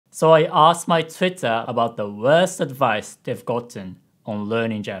So I asked my Twitter about the worst advice they've gotten on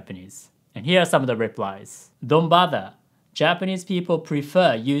learning Japanese. And here are some of the replies. Don't bother. Japanese people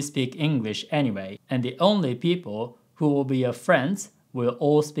prefer you speak English anyway, and the only people who will be your friends will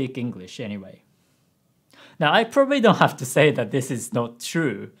all speak English anyway. Now, I probably don't have to say that this is not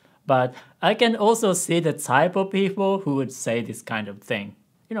true, but I can also see the type of people who would say this kind of thing.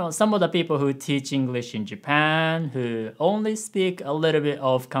 You know, some of the people who teach English in Japan, who only speak a little bit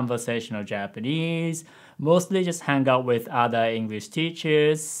of conversational Japanese, mostly just hang out with other English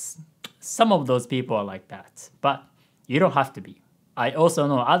teachers. Some of those people are like that, but you don't have to be. I also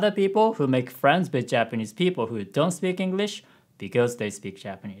know other people who make friends with Japanese people who don't speak English because they speak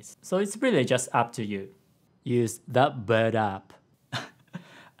Japanese. So it's really just up to you. Use that bird up.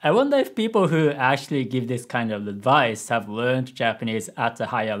 I wonder if people who actually give this kind of advice have learned Japanese at a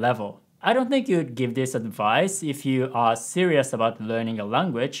higher level. I don't think you'd give this advice if you are serious about learning a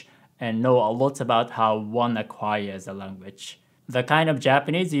language and know a lot about how one acquires a language. The kind of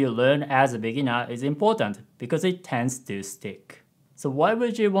Japanese you learn as a beginner is important because it tends to stick. So why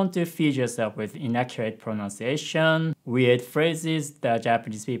would you want to feed yourself with inaccurate pronunciation, weird phrases that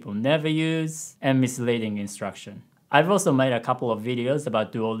Japanese people never use, and misleading instruction? I've also made a couple of videos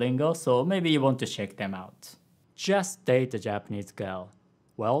about Duolingo, so maybe you want to check them out. Just date a Japanese girl.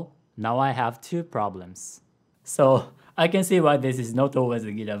 Well, now I have two problems. So I can see why this is not always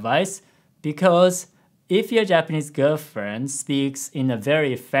a good advice, because if your Japanese girlfriend speaks in a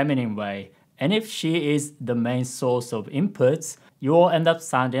very feminine way, and if she is the main source of inputs, you will end up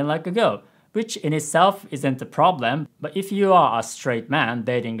sounding like a girl, which in itself isn't a problem, but if you are a straight man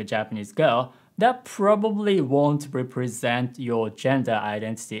dating a Japanese girl, that probably won't represent your gender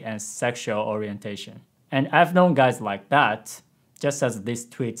identity and sexual orientation. And I've known guys like that. Just as this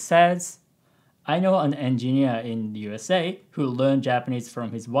tweet says, I know an engineer in the USA who learned Japanese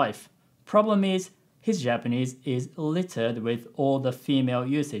from his wife. Problem is, his Japanese is littered with all the female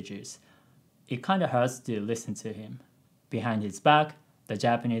usages. It kinda hurts to listen to him. Behind his back, the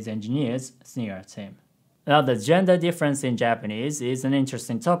Japanese engineers sneer at him. Now, the gender difference in Japanese is an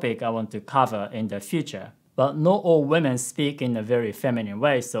interesting topic I want to cover in the future. But not all women speak in a very feminine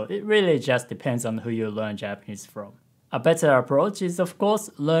way, so it really just depends on who you learn Japanese from. A better approach is, of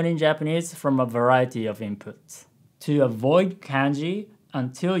course, learning Japanese from a variety of inputs. To avoid kanji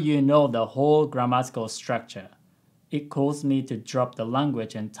until you know the whole grammatical structure. It caused me to drop the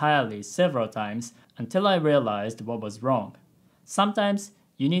language entirely several times until I realized what was wrong. Sometimes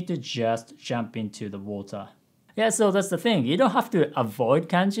you need to just jump into the water. Yeah, so that's the thing. You don't have to avoid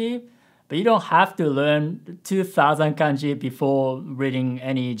kanji, but you don't have to learn 2,000 kanji before reading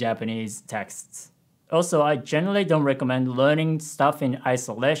any Japanese texts. Also, I generally don't recommend learning stuff in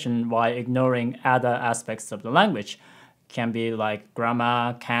isolation while ignoring other aspects of the language. It can be like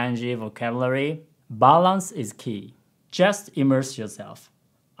grammar, kanji, vocabulary. Balance is key. Just immerse yourself.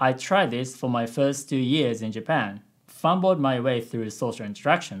 I tried this for my first 2 years in Japan. Fumbled my way through social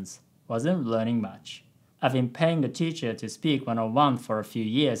interactions, wasn't learning much. I've been paying a teacher to speak one-on-one for a few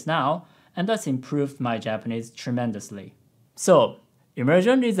years now, and that's improved my Japanese tremendously. So,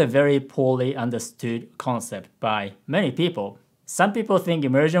 immersion is a very poorly understood concept by many people. Some people think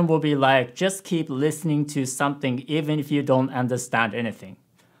immersion will be like just keep listening to something even if you don't understand anything.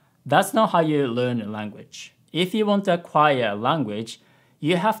 That's not how you learn a language. If you want to acquire a language,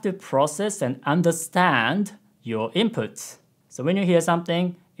 you have to process and understand your inputs. So when you hear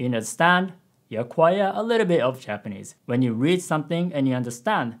something, you understand, you acquire a little bit of Japanese. When you read something and you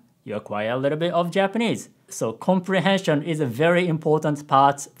understand, you acquire a little bit of Japanese. So comprehension is a very important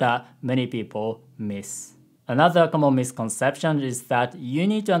part that many people miss. Another common misconception is that you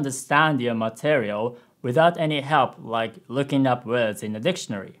need to understand your material without any help, like looking up words in a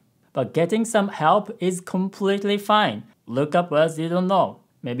dictionary. But getting some help is completely fine. Look up words you don't know.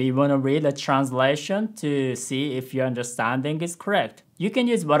 Maybe you want to read a translation to see if your understanding is correct. You can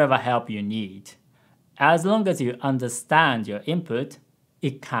use whatever help you need. As long as you understand your input,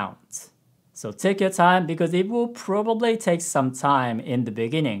 it counts. So take your time because it will probably take some time in the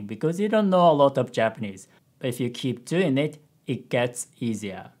beginning because you don't know a lot of Japanese. But if you keep doing it, it gets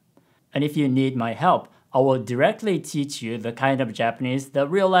easier. And if you need my help, I will directly teach you the kind of Japanese that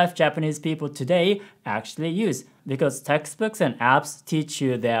real-life Japanese people today actually use, because textbooks and apps teach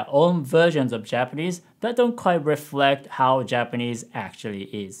you their own versions of Japanese that don't quite reflect how Japanese actually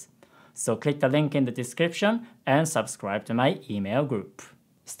is. So click the link in the description and subscribe to my email group.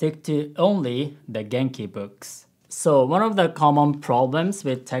 Stick to only the Genki books. So one of the common problems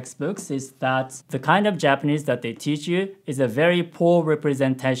with textbooks is that the kind of Japanese that they teach you is a very poor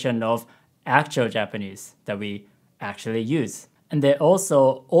representation of actual Japanese that we actually use. And they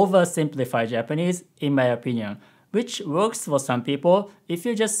also oversimplify Japanese, in my opinion, which works for some people if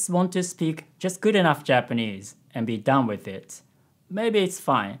you just want to speak just good enough Japanese and be done with it. Maybe it's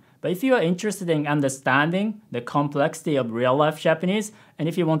fine, but if you are interested in understanding the complexity of real-life Japanese, and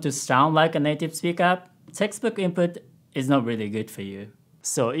if you want to sound like a native speaker, textbook input is not really good for you.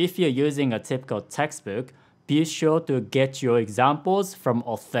 So if you're using a typical textbook, be sure to get your examples from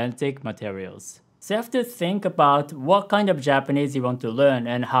authentic materials. So you have to think about what kind of Japanese you want to learn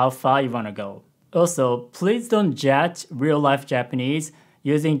and how far you want to go. Also, please don't judge real-life Japanese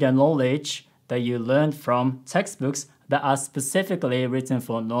using the knowledge that you learned from textbooks that are specifically written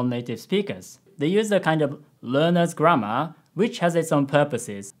for non-native speakers. They use a kind of learner's grammar, which has its own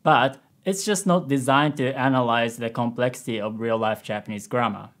purposes, but it's just not designed to analyze the complexity of real-life Japanese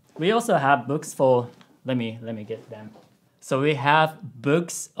grammar. We also have books for, let me get them. So we have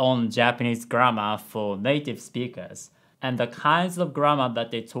books on Japanese grammar for native speakers, and the kinds of grammar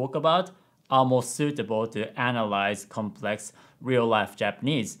that they talk about are more suitable to analyze complex real-life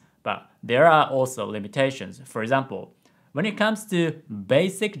Japanese, but there are also limitations. For example, when it comes to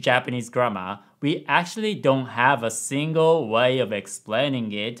basic Japanese grammar, we actually don't have a single way of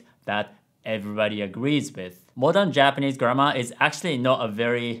explaining it that everybody agrees with. Modern Japanese grammar is actually not a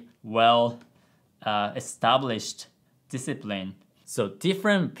very well established discipline. So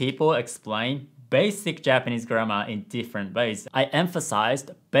different people explain basic Japanese grammar in different ways. I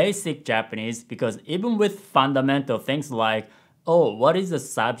emphasized basic Japanese because even with fundamental things like, oh, what is a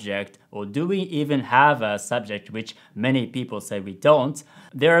subject? Or do we even have a subject, which many people say we don't?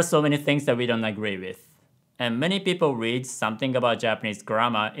 There are so many things that we don't agree with. And many people read something about Japanese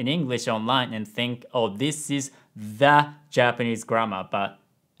grammar in English online and think, oh, this is the Japanese grammar. But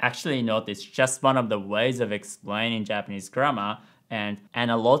actually not, it's just one of the ways of explaining Japanese grammar. And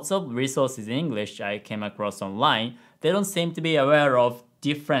lots of resources in English I came across online, they don't seem to be aware of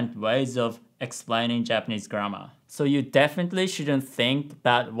different ways of explaining Japanese grammar. So you definitely shouldn't think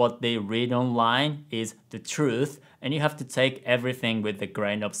that what they read online is the truth, and you have to take everything with a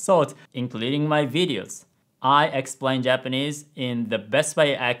grain of salt, including my videos. I explain Japanese in the best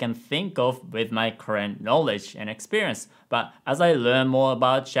way I can think of with my current knowledge and experience. But as I learn more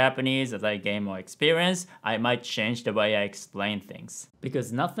about Japanese, as I gain more experience, I might change the way I explain things.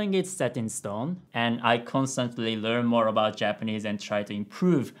 Because nothing is set in stone, and I constantly learn more about Japanese and try to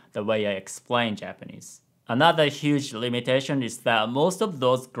improve the way I explain Japanese. Another huge limitation is that most of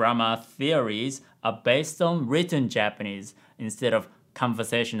those grammar theories are based on written Japanese instead of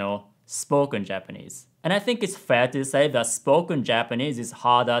conversational spoken Japanese. And I think it's fair to say that spoken Japanese is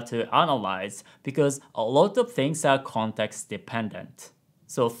harder to analyze because a lot of things are context dependent.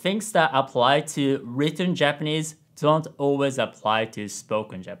 So things that apply to written Japanese don't always apply to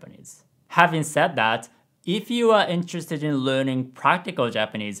spoken Japanese. Having said that, if you are interested in learning practical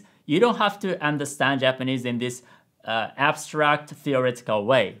Japanese, you don't have to understand Japanese in this abstract theoretical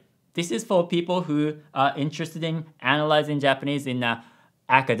way. This is for people who are interested in analyzing Japanese in an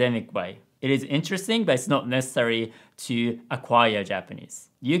academic way. It is interesting, but it's not necessary to acquire Japanese.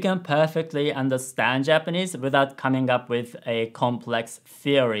 You can perfectly understand Japanese without coming up with a complex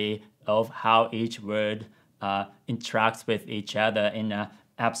theory of how each word interacts with each other in an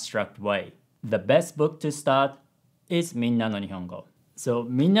abstract way. The best book to start is Minna No Nihongo. So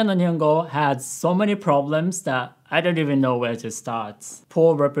Minna No Nihongo had so many problems that I don't even know where to start.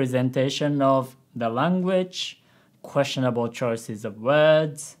 Poor representation of the language, questionable choices of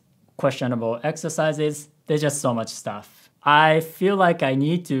words, questionable exercises. There's just so much stuff. I feel like I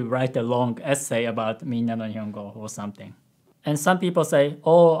need to write a long essay about Minna No Nihongo or something. And some people say,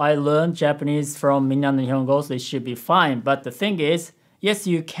 oh, I learned Japanese from Minna No Nihongo, so it should be fine. But the thing is, yes,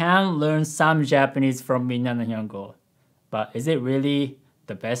 you can learn some Japanese from Minna No Nihongo. But is it really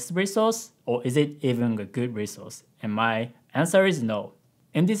the best resource? Or is it even a good resource? And my answer is no.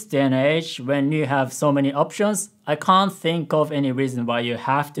 In this day and age, when you have so many options, I can't think of any reason why you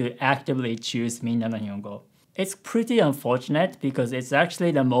have to actively choose Minna No Nihongo. It's pretty unfortunate because it's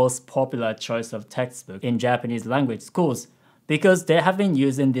actually the most popular choice of textbook in Japanese language schools because they have been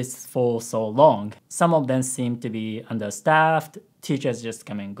using this for so long. Some of them seem to be understaffed, teachers just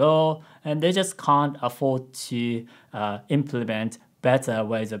come and go, and they just can't afford to implement better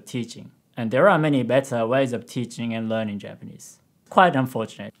ways of teaching. And there are many better ways of teaching and learning Japanese. Quite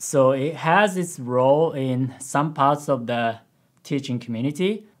unfortunate. So it has its role in some parts of the teaching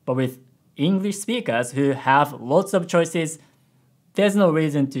community, but with English speakers who have lots of choices, there's no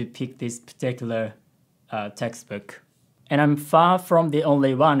reason to pick this particular textbook. And I'm far from the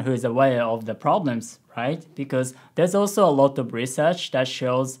only one who is aware of the problems, right? Because there's also a lot of research that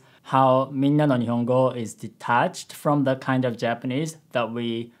shows how Minna No Nihongo is detached from the kind of Japanese that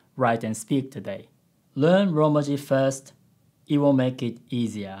we write and speak today. Learn romaji first, it will make it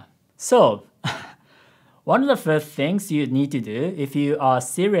easier. So, one of the first things you need to do if you are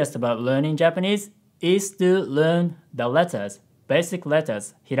serious about learning Japanese is to learn the letters, basic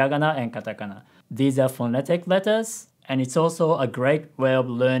letters, hiragana and katakana. These are phonetic letters, and it's also a great way of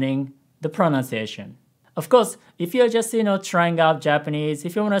learning the pronunciation. Of course, if you're just trying out Japanese,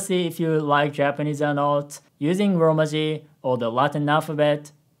 if you want to see if you like Japanese or not, using romaji or the Latin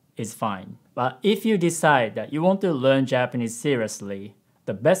alphabet is fine. But if you decide that you want to learn Japanese seriously,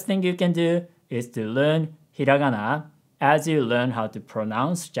 the best thing you can do is to learn hiragana as you learn how to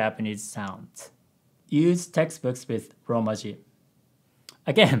pronounce Japanese sounds. Use textbooks with romaji.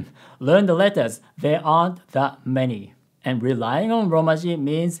 Again, learn the letters. There aren't that many. And relying on romaji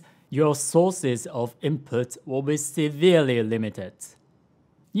means your sources of input will be severely limited.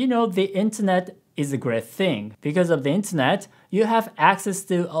 The internet is a great thing. Because of the internet, you have access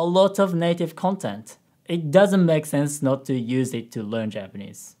to a lot of native content. It doesn't make sense not to use it to learn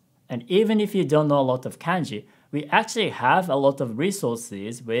Japanese. And even if you don't know a lot of kanji, we actually have a lot of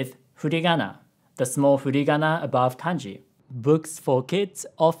resources with furigana, the small furigana above kanji. Books for kids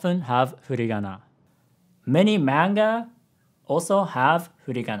often have furigana. Many manga also have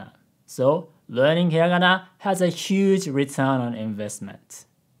furigana. So, learning hiragana has a huge return on investment.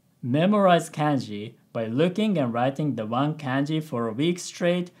 Memorize kanji by looking and writing the one kanji for a week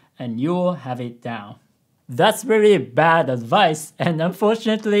straight and you'll have it down. That's really bad advice, and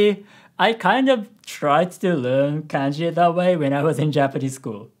unfortunately, I kind of tried to learn kanji that way when I was in Japanese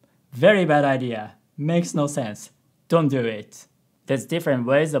school. Very bad idea. Makes no sense. Don't do it. There's different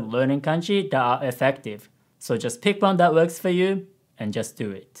ways of learning kanji that are effective, so just pick one that works for you and just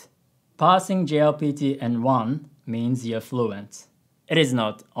do it. Passing JLPT N1 means you're fluent. It is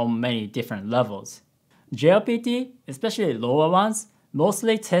not on many different levels. JLPT, especially lower ones,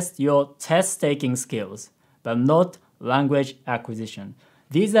 mostly test your test-taking skills, but not language acquisition.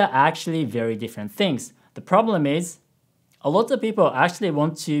 These are actually very different things. The problem is, a lot of people actually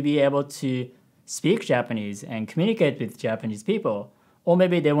want to be able to speak Japanese and communicate with Japanese people, or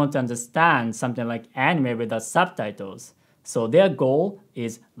maybe they want to understand something like anime without subtitles. So their goal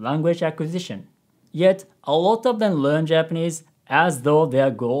is language acquisition. Yet, a lot of them learn Japanese as though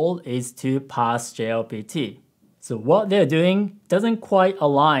their goal is to pass JLPT. So what they're doing doesn't quite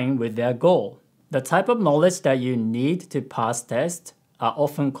align with their goal. The type of knowledge that you need to pass tests are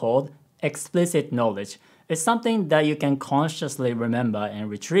often called explicit knowledge. It's something that you can consciously remember and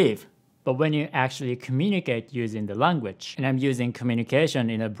retrieve. But when you actually communicate using the language, and I'm using communication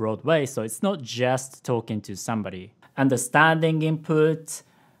in a broad way, so it's not just talking to somebody. Understanding input,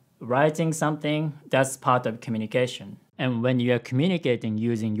 writing something, that's part of communication. And when you are communicating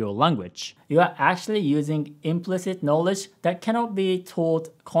using your language, you are actually using implicit knowledge that cannot be taught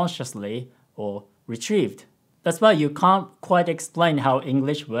consciously or retrieved. That's why you can't quite explain how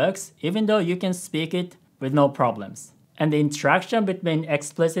English works, even though you can speak it with no problems. And the interaction between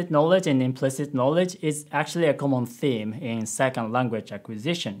explicit knowledge and implicit knowledge is actually a common theme in second language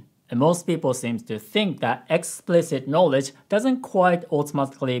acquisition. And most people seem to think that explicit knowledge doesn't quite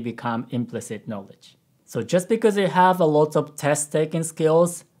automatically become implicit knowledge. So just because you have a lot of test-taking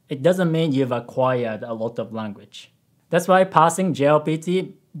skills, it doesn't mean you've acquired a lot of language. That's why passing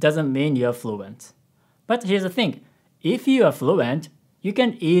JLPT doesn't mean you're fluent. But here's the thing, if you are fluent, you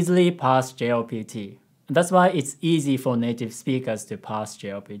can easily pass JLPT. That's why it's easy for native speakers to pass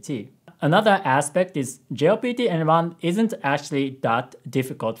JLPT. Another aspect is JLPT N1 isn't actually that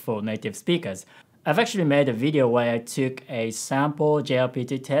difficult for native speakers. I've actually made a video where I took a sample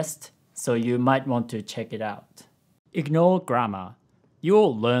JLPT test, so you might want to check it out. Ignore grammar.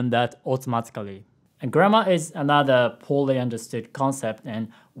 You'll learn that automatically. And grammar is another poorly understood concept, and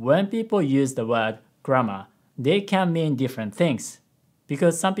when people use the word grammar, they can mean different things.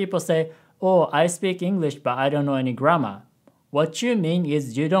 Because some people say, oh, I speak English but I don't know any grammar. What you mean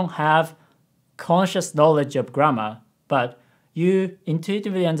is you don't have conscious knowledge of grammar, but you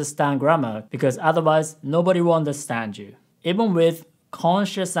intuitively understand grammar because otherwise nobody will understand you. Even with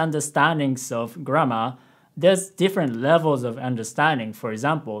conscious understandings of grammar, there's different levels of understanding. For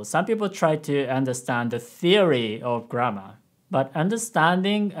example, some people try to understand the theory of grammar. But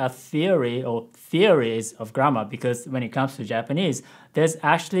understanding a theory or theories of grammar, because when it comes to Japanese, there's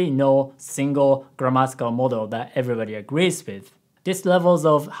actually no single grammatical model that everybody agrees with. These levels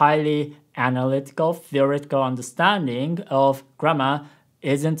of highly analytical, theoretical understanding of grammar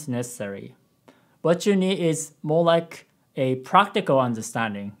isn't necessary. What you need is more like a practical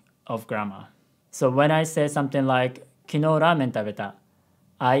understanding of grammar. So when I say something like, 昨日ラーメン食べた,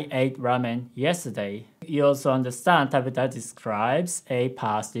 I ate ramen yesterday. You also understand tabeta describes a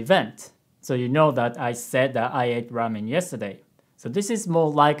past event. So you know that I said that I ate ramen yesterday. So this is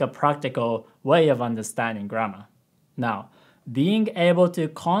more like a practical way of understanding grammar. Now, being able to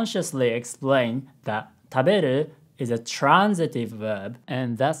consciously explain that taberu is a transitive verb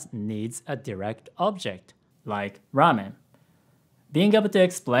and thus needs a direct object, like ramen. Being able to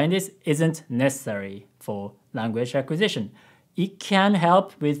explain this isn't necessary for language acquisition. It can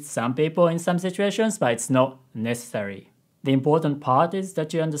help with some people in some situations, but it's not necessary. The important part is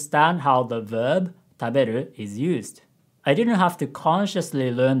that you understand how the verb taberu is used. I didn't have to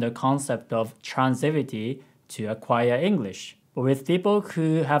consciously learn the concept of transitivity to acquire English. But with people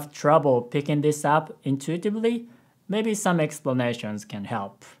who have trouble picking this up intuitively, maybe some explanations can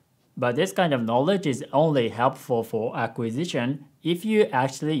help. But this kind of knowledge is only helpful for acquisition if you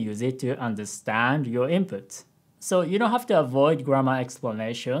actually use it to understand your input. So you don't have to avoid grammar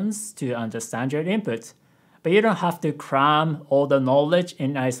explanations to understand your input, but you don't have to cram all the knowledge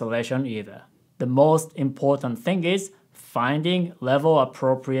in isolation either. The most important thing is finding level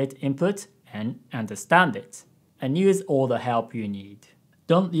appropriate input and understand it, and use all the help you need.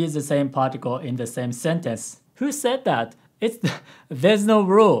 Don't use the same particle in the same sentence. Who said that? There's no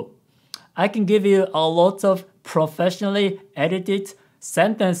rule. I can give you a lot of professionally edited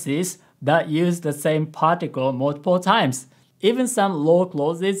sentences that use the same particle multiple times. Even some law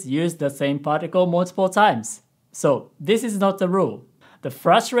clauses use the same particle multiple times. So this is not the rule. The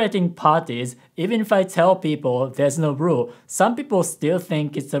frustrating part is, even if I tell people there's no rule, some people still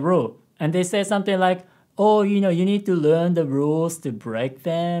think it's a rule. And they say something like, oh, you need to learn the rules to break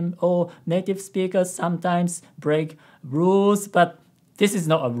them. Oh, native speakers sometimes break rules, but this is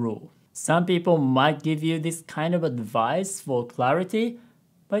not a rule. Some people might give you this kind of advice for clarity,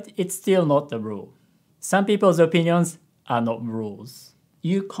 but it's still not the rule. Some people's opinions are not rules.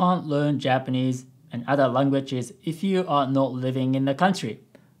 You can't learn Japanese and other languages if you are not living in the country.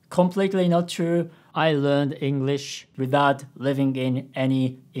 Completely not true. I learned English without living in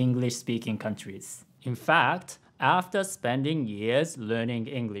any English-speaking countries. In fact, after spending years learning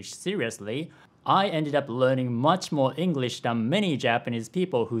English seriously, I ended up learning much more English than many Japanese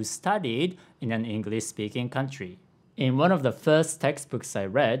people who studied in an English-speaking country. In one of the first textbooks I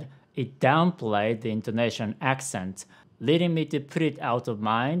read, it downplayed the intonation accent, leading me to put it out of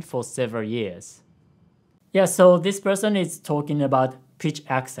mind for several years. Yeah, so this person is talking about pitch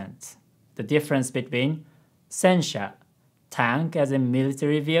accent, the difference between sensha, tank as in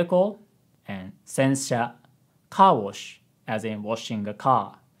military vehicle, and sensha, car wash, as in washing a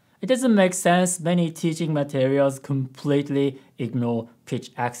car. It doesn't make sense. Many teaching materials completely ignore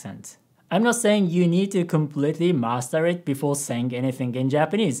pitch accent. I'm not saying you need to completely master it before saying anything in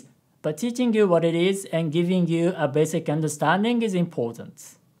Japanese, but teaching you what it is and giving you a basic understanding is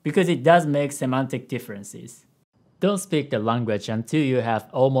important, because it does make semantic differences. Don't speak the language until you have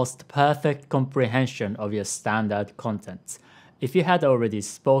almost perfect comprehension of your standard content. If you had already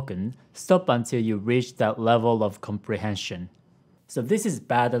spoken, stop until you reach that level of comprehension. So this is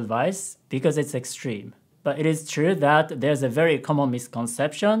bad advice because it's extreme. But it is true that there's a very common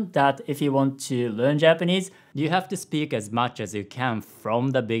misconception that if you want to learn Japanese, you have to speak as much as you can from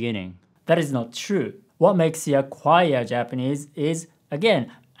the beginning. That is not true. What makes you acquire Japanese is,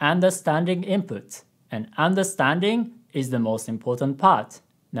 again, understanding input. And understanding is the most important part.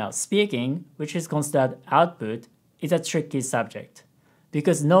 Now, speaking, which is considered output, is a tricky subject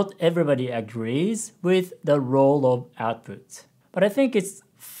because not everybody agrees with the role of output. But I think it's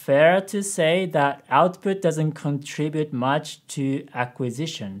fair to say that output doesn't contribute much to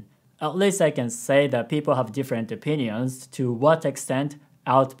acquisition. At least I can say that people have different opinions to what extent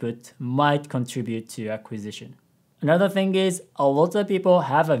output might contribute to acquisition. Another thing is, a lot of people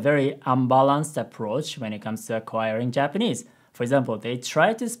have a very unbalanced approach when it comes to acquiring Japanese. For example, they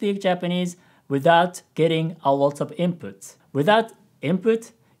try to speak Japanese without getting a lot of input. Without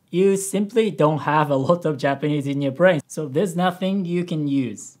input, you simply don't have a lot of Japanese in your brain, so there's nothing you can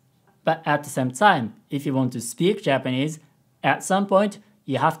use. But at the same time, if you want to speak Japanese, at some point,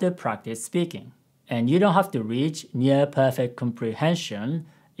 you have to practice speaking. And you don't have to reach near perfect comprehension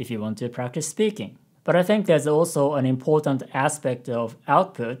if you want to practice speaking. But I think there's also an important aspect of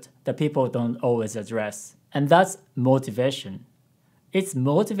output that people don't always address, and that's motivation. It's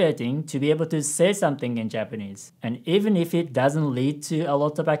motivating to be able to say something in Japanese, and even if it doesn't lead to a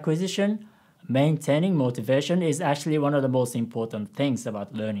lot of acquisition, maintaining motivation is actually one of the most important things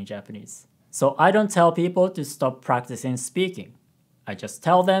about learning Japanese. So I don't tell people to stop practicing speaking. I just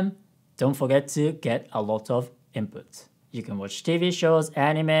tell them, don't forget to get a lot of input. You can watch TV shows,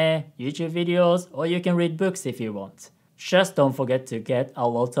 anime, YouTube videos, or you can read books if you want. Just don't forget to get a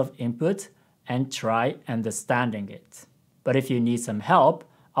lot of input and try understanding it. But if you need some help,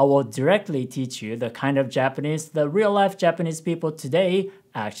 I will directly teach you the kind of Japanese the real-life Japanese people today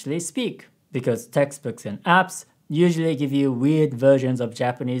actually speak. Because textbooks and apps usually give you weird versions of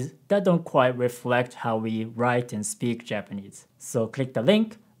Japanese that don't quite reflect how we write and speak Japanese. So click the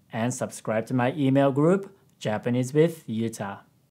link and subscribe to my email group, Japanese with Yuta.